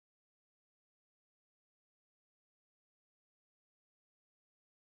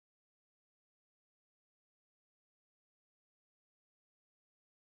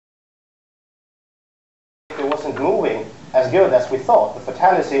safety wasn't moving as good as we thought. The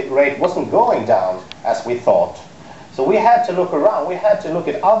fatality rate wasn't going down as we thought. So we had to look around. We had to look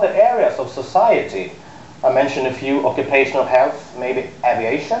at other areas of society. I mentioned a few: occupational health, maybe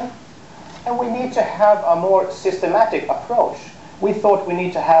aviation. And we need to have a more systematic approach. We thought we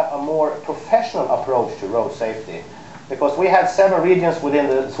need to have a more professional approach to road safety, because we had several regions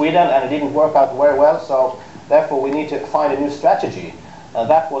within Sweden and it didn't work out very well, so therefore we need to find a new strategy, and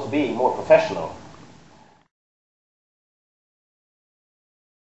that was being more professional.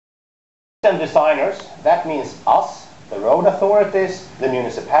 System designers, that means us, the road authorities, the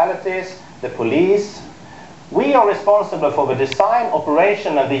municipalities, the police. We are responsible for the design,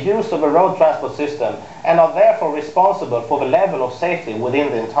 operation and the use of a road transport system, and are therefore responsible for the level of safety within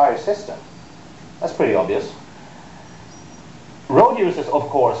the entire system. That's pretty obvious. Road users, of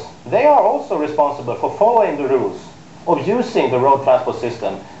course, they are also responsible for following the rules of using the road transport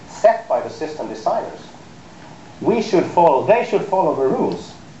system set by the system designers. They should follow the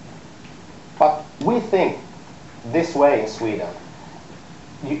rules. But we think this way in Sweden.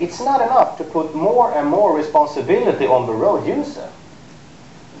 It's not enough to put more and more responsibility on the road user.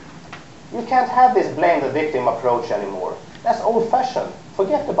 You can't have this blame the victim approach anymore. That's old-fashioned.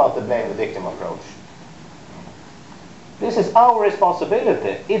 Forget about the blame the victim approach. This is our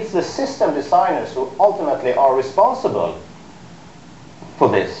responsibility. It's the system designers who ultimately are responsible for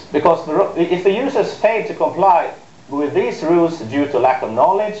this. Because if the users fail to comply with these rules due to lack of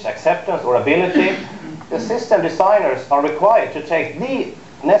knowledge, acceptance or ability, the system designers are required to take the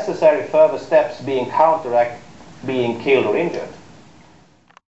necessary further steps being counteract being killed or injured.